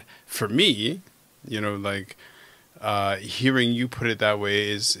 And for me, hearing you put it that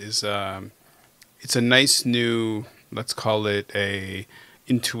way is it's a nice new, let's call it a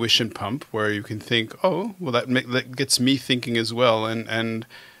intuition pump, where you can think, oh, well, that gets me thinking as well. And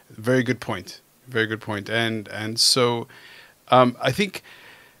very good point. Very good point. And so I think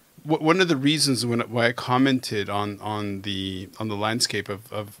one of the reasons why I commented on the landscape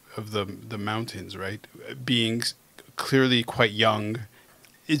of the mountains, right, being clearly quite young,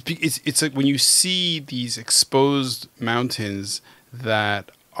 it's like when you see these exposed mountains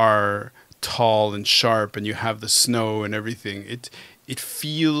that are tall and sharp, and you have the snow and everything, it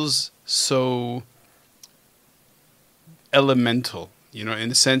feels so elemental, in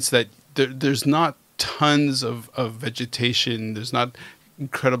the sense that there's not tons of vegetation, there's not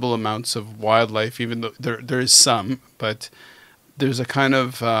incredible amounts of wildlife, even though there is some, but there's a kind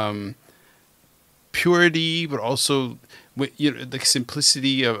of purity, but also the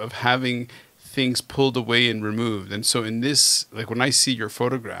simplicity of having things pulled away and removed. And so in this, like when I see your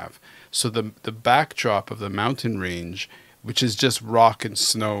photograph, so the backdrop of the mountain range, which is just rock and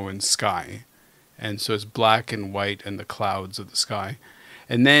snow and sky, and so it's black and white and the clouds of the sky,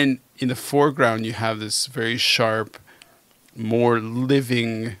 and then in the foreground you have this very sharp, more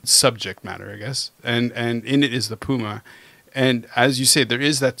living subject matter, I guess, and in it is the puma, and as you say, there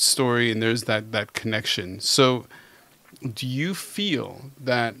is that story and there's that connection. So do you feel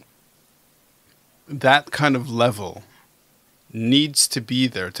that kind of level needs to be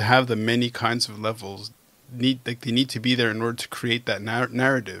there, to have the many kinds of levels they need to be there in order to create that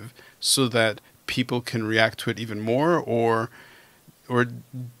narrative, so that people can react to it even more, or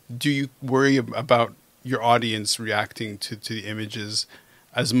do you worry about your audience reacting to the images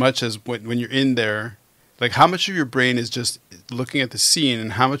as much as when you're in there? Like, how much of your brain is just looking at the scene,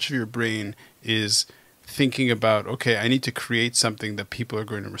 and how much of your brain is thinking about, okay, I need to create something that people are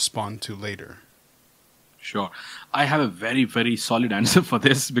going to respond to later? Sure. I have a very, very solid answer for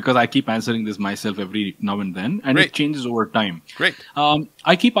this, because I keep answering this myself every now and then, and Great. It changes over time. Great.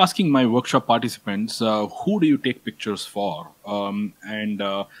 I keep asking my workshop participants, who do you take pictures for? And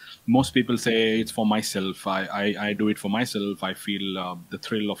most people say it's for myself. I do it for myself. I feel the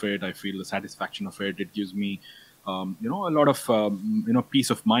thrill of it. I feel the satisfaction of it. It gives me, a lot of,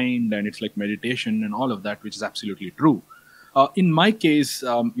 peace of mind, and it's like meditation and all of that, which is absolutely true. In my case,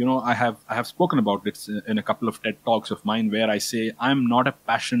 I have spoken about this in a couple of TED talks of mine where I say I'm not a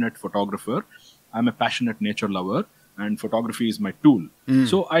passionate photographer. I'm a passionate nature lover, and photography is my tool.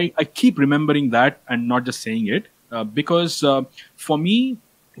 So I keep remembering that and not just saying it because for me,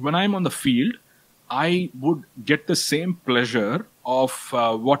 when I'm on the field, I would get the same pleasure of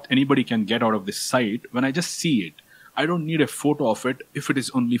what anybody can get out of this site when I just see it. I don't need a photo of it if it is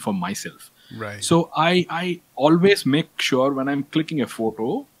only for myself. Right. So I always make sure when I'm clicking a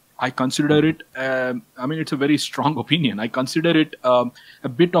photo, I consider it. I mean, it's a very strong opinion. I consider it a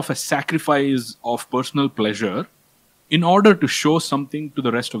bit of a sacrifice of personal pleasure in order to show something to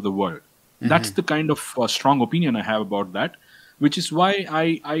the rest of the world. That's the kind of strong opinion I have about that, which is why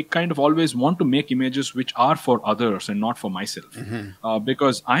I kind of always want to make images which are for others and not for myself.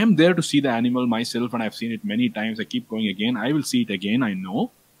 Because I am there to see the animal myself, and I've seen it many times. I keep going again. I will see it again, I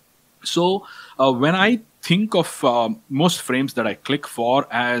know. So when I think of most frames that I click for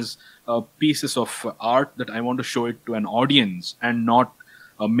as pieces of art that I want to show it to an audience and not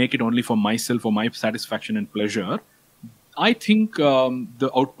make it only for myself or my satisfaction and pleasure, I think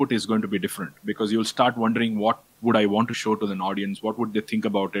the output is going to be different, because you'll start wondering, what would I want to show to an audience? What would they think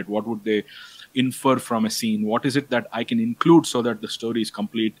about it? What would they infer from a scene? What is it that I can include so that the story is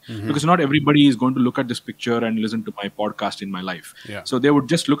complete? Because not everybody is going to look at this picture and listen to my podcast in my life. Yeah. So they would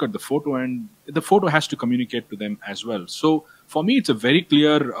just look at the photo, and the photo has to communicate to them as well. So for me, it's a very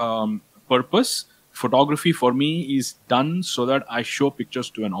clear purpose. Photography for me is done so that I show pictures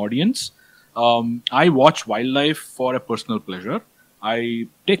to an audience. I watch wildlife for a personal pleasure. I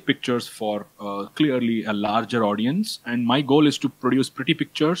take pictures for clearly a larger audience, and my goal is to produce pretty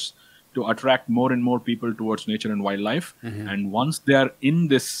pictures to attract more and more people towards nature and wildlife. And once they are in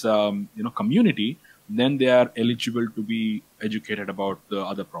this community, then they are eligible to be educated about the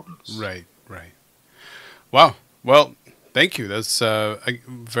other problems. Right, right. Wow. Well, thank you. That's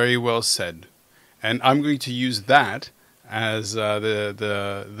very well said. And I'm going to use that as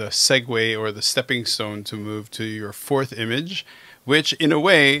the segue or the stepping stone to move to your fourth image, which in a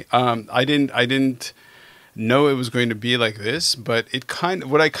way I didn't know it was going to be like this, but I'm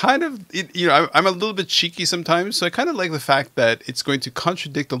a little bit cheeky sometimes, so I kind of like the fact that it's going to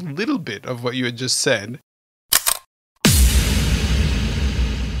contradict a little bit of what you had just said.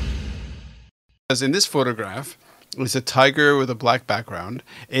 As in this photograph, it's a tiger with a black background.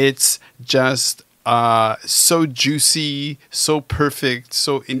 It's just so juicy, so perfect,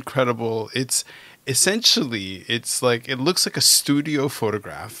 so incredible. It's essentially, it's like, it looks like a studio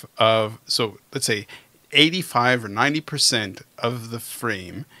photograph of, so let's say 85 or 90% of the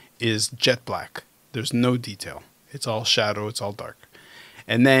frame is jet black. There's no detail. It's all shadow, it's all dark.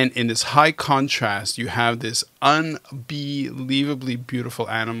 And then in this high contrast, you have this unbelievably beautiful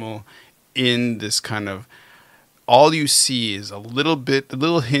animal in this kind of, all you see is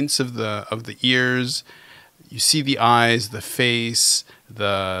little hints of the ears. You see the eyes, the face,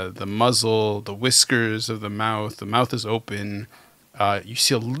 the muzzle, the whiskers of the mouth. The mouth is open. You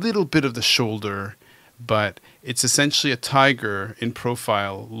see a little bit of the shoulder, but it's essentially a tiger in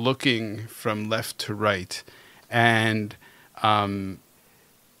profile looking from left to right. And I'm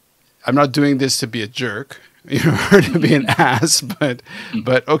not doing this to be a jerk, or to be an ass, but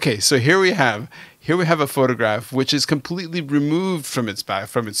okay. So here we have a photograph which is completely removed from its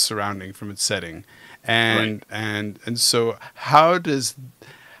surrounding, from its setting, and Right. and so how does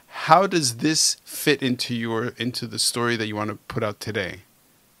this fit into the story that you want to put out today?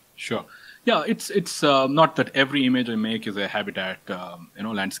 Sure. Yeah, it's not that every image I make is a habitat,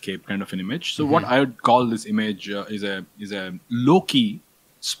 landscape kind of an image. So what I would call this image is a low-key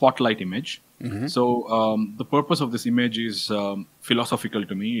spotlight image. So the purpose of this image is philosophical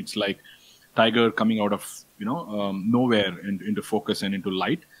to me. It's like tiger coming out of nowhere into focus and into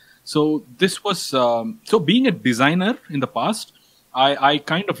light. So this was so being a designer in the past, I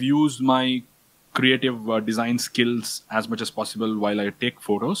kind of used my creative design skills as much as possible while I take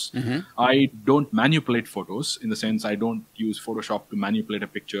photos. I don't manipulate photos, in the sense I don't use Photoshop to manipulate a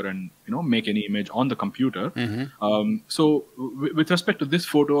picture and make any image on the computer. So with respect to this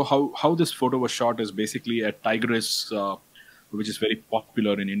photo, how this photo was shot is basically a tigress, which is very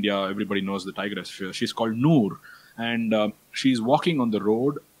popular in India. Everybody knows the tigress. She's called Noor, and she's walking on the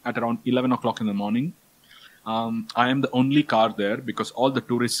road at around 11 o'clock in the morning. I am the only car there because all the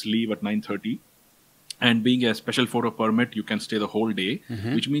tourists leave at 9:30. And being a special photo permit, you can stay the whole day,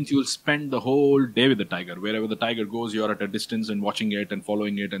 which means you'll spend the whole day with the tiger. Wherever the tiger goes, you're at a distance and watching it and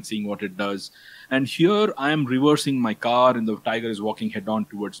following it and seeing what it does. And here I am reversing my car and the tiger is walking head on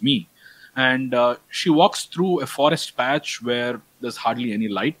towards me. And she walks through a forest patch where there's hardly any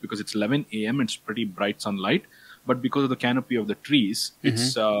light because it's 11 a.m. It's pretty bright sunlight. but because of the canopy of the trees,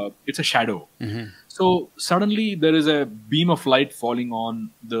 it's a shadow. So suddenly there is a beam of light falling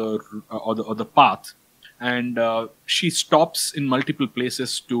on the path, and she stops in multiple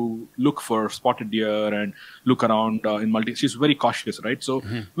places to look for spotted deer and look around she's very cautious, right? So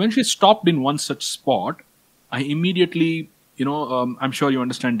when she stopped in one such spot, I immediately, I'm sure you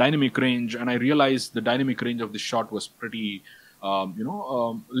understand dynamic range, and I realized the dynamic range of the shot was pretty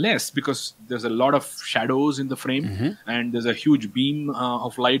less, because there's a lot of shadows in the frame, and there's a huge beam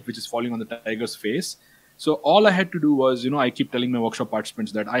of light which is falling on the tiger's face. So all I had to do was, I keep telling my workshop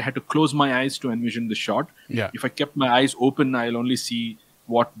participants that I had to close my eyes to envision the shot. Yeah. If I kept my eyes open, I'll only see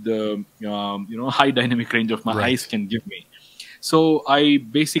what the high dynamic range of my eyes can give me. So I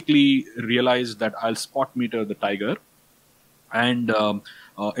basically realized that I'll spot meter the tiger and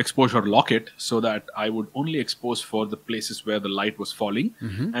exposure lock it, so that I would only expose for the places where the light was falling.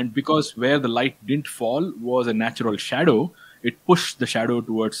 And because where the light didn't fall was a natural shadow, it pushed the shadow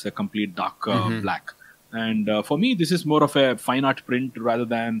towards a complete dark black. And for me, this is more of a fine art print rather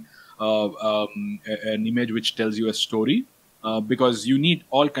than an image which tells you a story. Because you need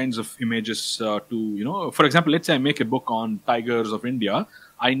all kinds of images to, for example, let's say I make a book on tigers of India.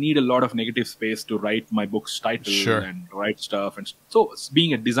 I need a lot of negative space to write my book's title and write stuff. And so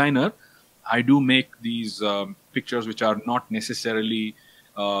being a designer, I do make these pictures which are not necessarily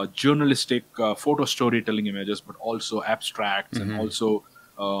journalistic photo storytelling images, but also abstracts and also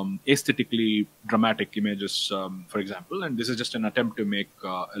aesthetically dramatic images, for example. And this is just an attempt to make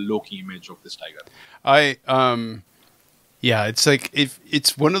a low-key image of this tiger. Yeah, it's like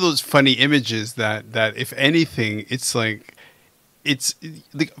it's one of those funny images that if anything, it's like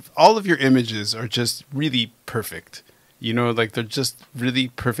all of your images are just really perfect. Like they're just really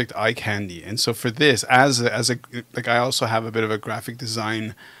perfect eye candy. And so for this, as a like, I also have a bit of a graphic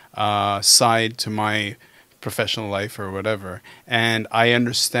design side to my professional life or whatever, and I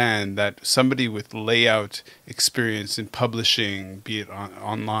understand that somebody with layout experience in publishing, be it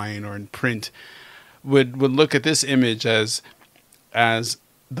online or in print, would look at this image as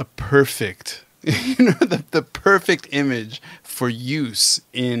the perfect the perfect image for use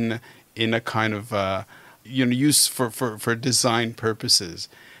in a kind of use for design purposes.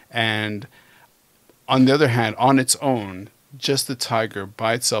 And on the other hand, on its own, just the tiger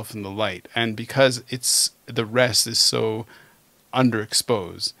by itself in the light, and because the rest is so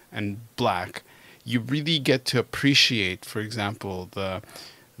underexposed and black, you really get to appreciate, for example,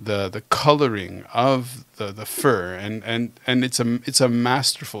 the coloring of the fur, and it's a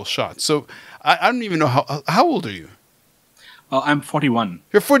masterful shot. So I don't even know how old are you? I'm 41.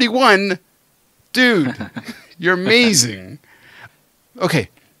 You're 41, dude. You're amazing. Okay,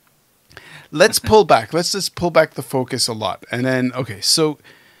 let's pull back. Let's just pull back the focus a lot, and then so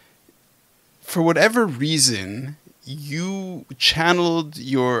for whatever reason, you channeled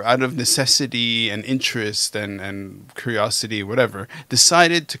your, out of necessity and interest and curiosity, whatever,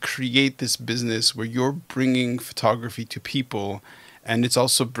 decided to create this business where you're bringing photography to people, and it's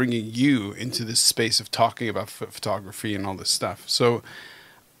also bringing you into this space of talking about photography and all this stuff. So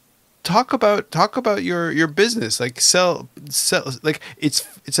talk about your business, like sell, like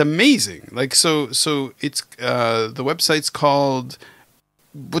it's amazing. Like, so it's the website's called,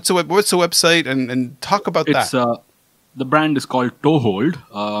 what's the website, and talk about that. The brand is called Toehold,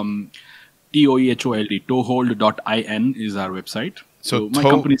 TOEHOLD, toehold.in is our website. So my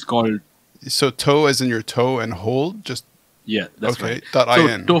company is called... So toe as in your toe and hold? Just yeah, that's right.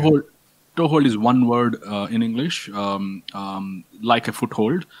 .in. So Toehold is one word in English, like a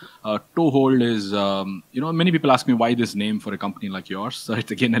foothold. Toehold is, many people ask me why this name for a company like yours. So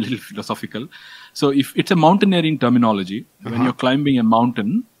it's again a little philosophical. So if it's a mountaineering terminology, when you're climbing a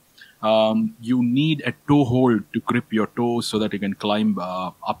mountain, you need a toe hold to grip your toes so that you can climb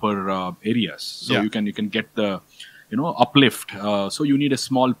upper areas. So you can get the uplift. So you need a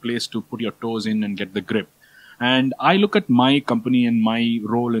small place to put your toes in and get the grip. And I look at my company and my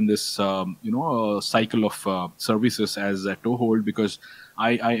role in this cycle of services as a toe hold, because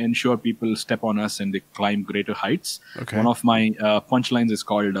I ensure people step on us and they climb greater heights. One of my punchlines is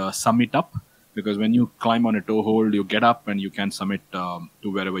called Summit Up, because when you climb on a toe hold, you get up and you can summit to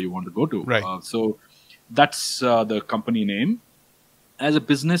wherever you want to go to. Right. So that's the company name. As a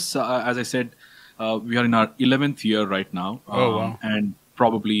business, as I said, we are in our 11th year right now. Wow. And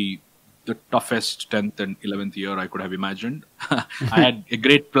probably the toughest 10th and 11th year I could have imagined. I had a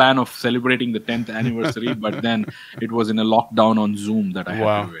great plan of celebrating the 10th anniversary, but then it was in a lockdown on Zoom that I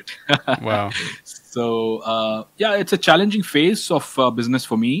had to do it. Wow. So, it's a challenging phase of business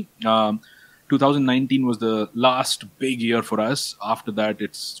for me. 2019 was the last big year for us. After that,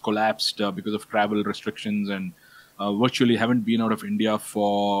 it's collapsed because of travel restrictions and virtually haven't been out of India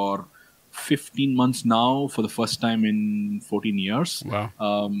for 15 months now for the first time in 14 years. Wow.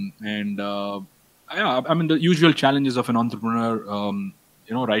 And yeah, I mean, the usual challenges of an entrepreneur,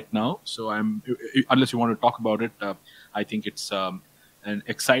 right now. So unless you want to talk about it, I think it's an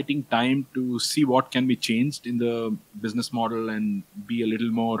exciting time to see what can be changed in the business model and be a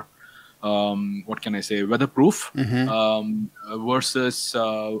little more, what can I say, weatherproof, versus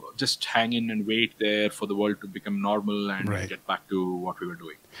just hang in and wait there for the world to become normal and Right. get back to what we were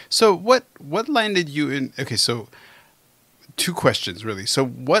doing. So what landed you in? Okay, so two questions really. So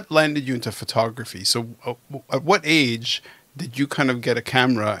what landed you into photography? So at what age did you kind of get a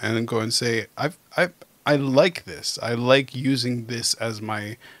camera and then go and say, I like this. I like using this as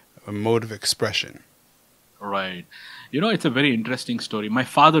my mode of expression. Right. It's a very interesting story. My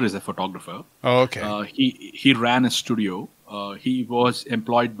father is a photographer. Oh, okay. He ran a studio. He was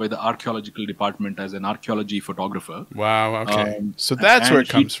employed by the archaeological department as an archaeology photographer. Wow. Okay. So that's where it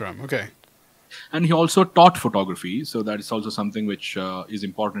comes from. Okay. And he also taught photography. So that is also something which is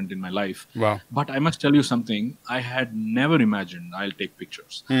important in my life. Wow. But I must tell you something. I had never imagined I'll take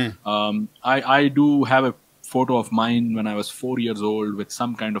pictures. I do have a photo of mine when I was 4 years old with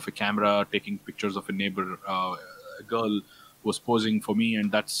some kind of a camera taking pictures of a neighbor, a girl was posing for me, and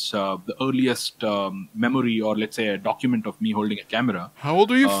that's the earliest memory, or let's say a document of me holding a camera. How old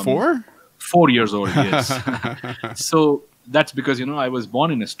were you? 4? 4 years old, yes. So that's because I was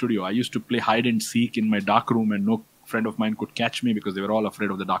born in a studio. I used to play hide and seek in my dark room, and no friend of mine could catch me because they were all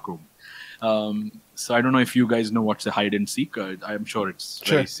afraid of the dark room. So I don't know if you guys know what's a hide and seek. I'm sure it's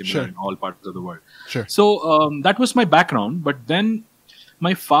very similar in all parts of the world. Sure. So that was my background. But then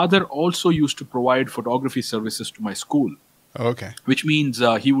my father also used to provide photography services to my school. Okay. Which means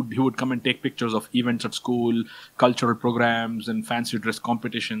he would come and take pictures of events at school, cultural programs, and fancy dress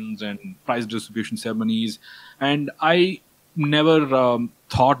competitions and prize distribution ceremonies. And I never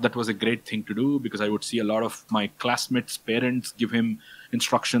thought that was a great thing to do, because I would see a lot of my classmates' parents give him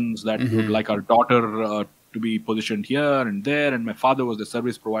instructions that we would like our daughter to be positioned here and there, and my father was the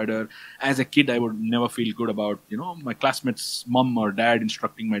service provider. As a kid, I would never feel good about my classmates' mom or dad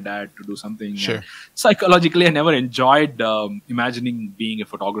instructing my dad to do something. Sure. And psychologically, I never enjoyed imagining being a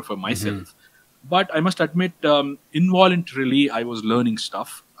photographer myself. But I must admit, involuntarily, I was learning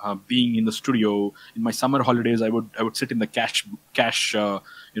stuff. Being in the studio in my summer holidays, I would sit in the cash counter,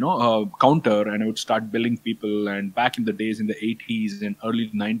 and I would start billing people. And back in the days, in the 80s and early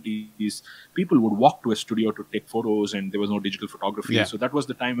 90s, people would walk to a studio to take photos, and there was no digital photography. Yeah. So that was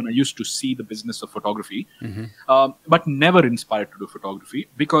the time when I used to see the business of photography, but never inspired to do photography,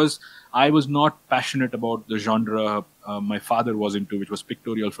 because I was not passionate about the genre my father was into, which was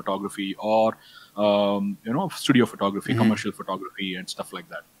pictorial photography or studio photography, commercial photography, and stuff like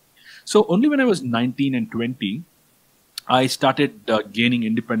that. So only when I was 19 and 20, I started gaining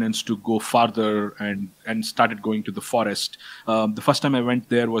independence to go farther and started going to the forest. The first time I went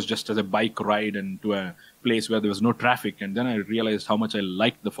there was just as a bike ride and to a place where there was no traffic. And then I realized how much I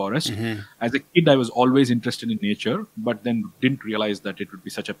liked the forest. As a kid, I was always interested in nature, but then didn't realize that it would be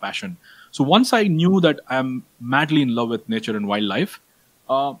such a passion. So once I knew that I'm madly in love with nature and wildlife,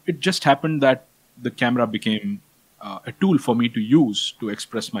 it just happened that the camera became a tool for me to use to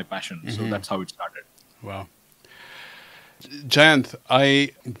express my passion. So that's how it started. Wow. Jayanth, I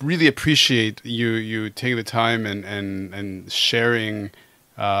really appreciate you taking the time and sharing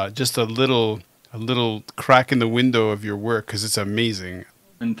just a little crack in the window of your work, because it's amazing.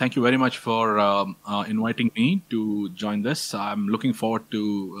 And thank you very much for inviting me to join this. I'm looking forward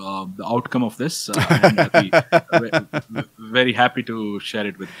to the outcome of this. And I'll be very happy to share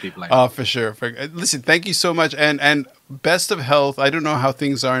it with people. Oh, for sure. Listen, thank you so much, and best of health. I don't know how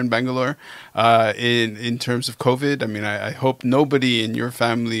things are in Bangalore in terms of COVID. I mean, I hope nobody in your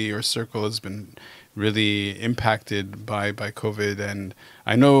family or circle has been really impacted by COVID, and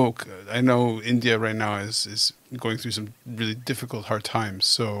I know India right now is going through some really difficult, hard times.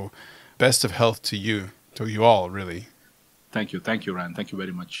 So best of health to you all, really. Thank you, Ryan. Thank you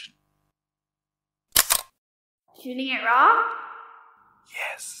very much. Shooting it raw?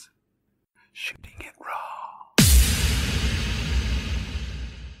 Yes, shooting it raw.